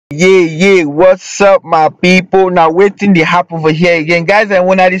Yeah, what's up, my people? Now, waiting the happen over here again, guys. And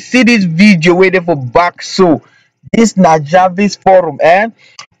when I see this video waiting for back, so this na JarViz forum,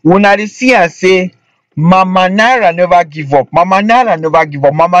 when I see and say, Mama Naira never give up. Mama Naira never give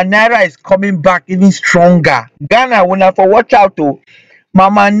up. Mama Naira is coming back even stronger. Ghana, when I for watch out, oh,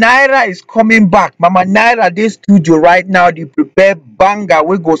 Mama Naira is coming back. Mama Naira, this studio right now, they prepare banger.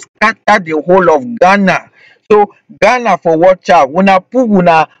 We go scatter the whole of Ghana. So Ghana for watch out. When I put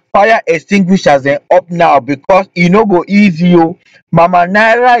una fire extinguishers up now because e no go easy oh. Mama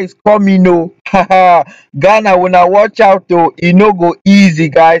Naira is coming oh. Ghana when I watch out oh, e no go easy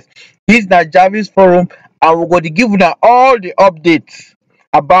guys. This na JarViz forum and we go to give una all the updates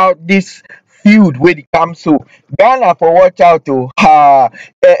about this feud wey dey come so. Ghana for watch out oh.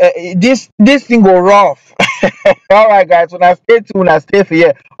 This thing go rough. Alright guys, when I stay tuned, I stay for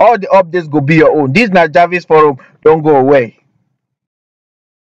here. All the updates go be your own. This na JarViz forum. Don't go away.